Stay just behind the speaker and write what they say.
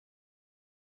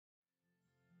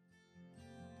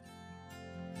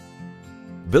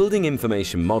Building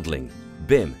information modelling,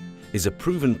 BIM, is a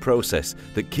proven process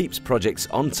that keeps projects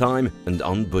on time and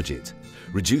on budget,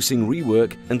 reducing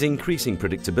rework and increasing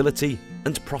predictability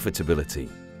and profitability.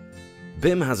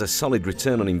 BIM has a solid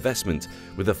return on investment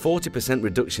with a 40%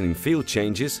 reduction in field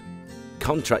changes,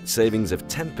 contract savings of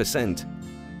 10%,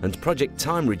 and project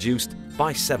time reduced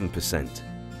by 7%.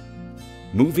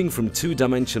 Moving from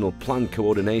two-dimensional plan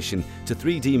coordination to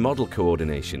 3D model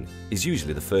coordination is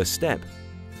usually the first step.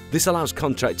 This allows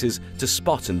contractors to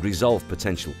spot and resolve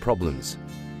potential problems.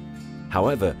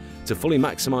 However, to fully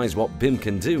maximize what BIM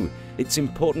can do, it's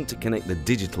important to connect the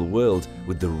digital world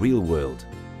with the real world,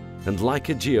 and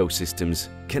Leica Geosystems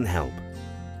can help.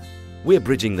 We're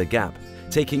bridging the gap,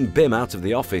 taking BIM out of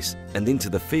the office and into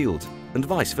the field, and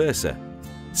vice versa.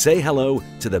 Say hello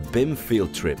to the BIM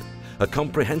Field Trip, a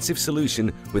comprehensive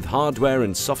solution with hardware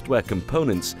and software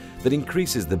components that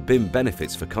increases the BIM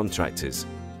benefits for contractors.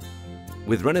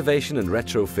 With renovation and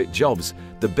retrofit jobs,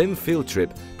 the BIM Field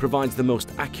Trip provides the most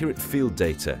accurate field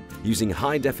data using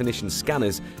high-definition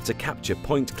scanners to capture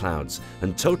point clouds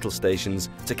and total stations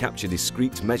to capture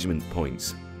discrete measurement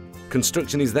points.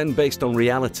 Construction is then based on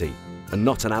reality and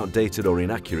not on outdated or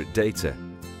inaccurate data.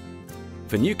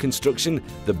 For new construction,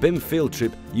 the BIM Field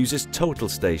Trip uses total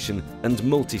station and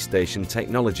multistation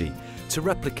technology to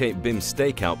replicate BIM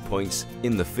stakeout points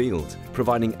in the field,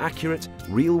 providing accurate,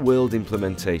 real-world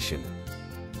implementation.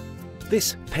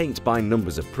 This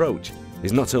paint-by-numbers approach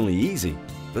is not only easy,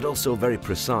 but also very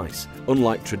precise,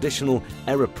 unlike traditional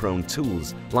error-prone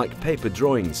tools like paper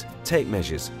drawings, tape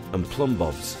measures, and plumb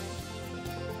bobs.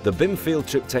 The BIM Field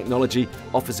Trip technology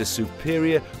offers a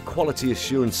superior quality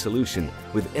assurance solution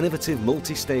with innovative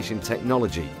multi-station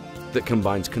technology that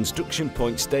combines construction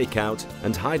point stakeout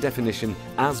and high-definition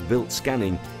as-built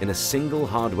scanning in a single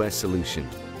hardware solution.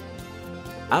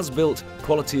 As-built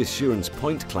quality assurance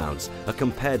point clouds are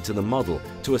compared to the model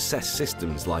to assess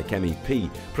systems like MEP,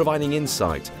 providing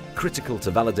insight critical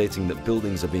to validating that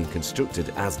buildings are being constructed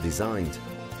as designed.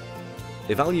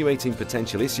 Evaluating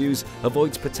potential issues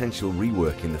avoids potential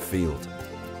rework in the field.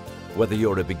 Whether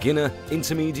you're a beginner,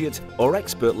 intermediate, or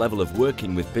expert level of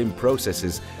working with BIM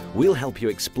processes, we'll help you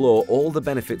explore all the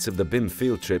benefits of the BIM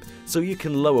Field Trip so you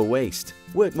can lower waste,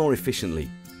 work more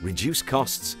efficiently, reduce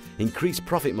costs, increase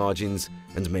profit margins,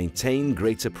 and maintain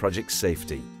greater project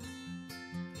safety.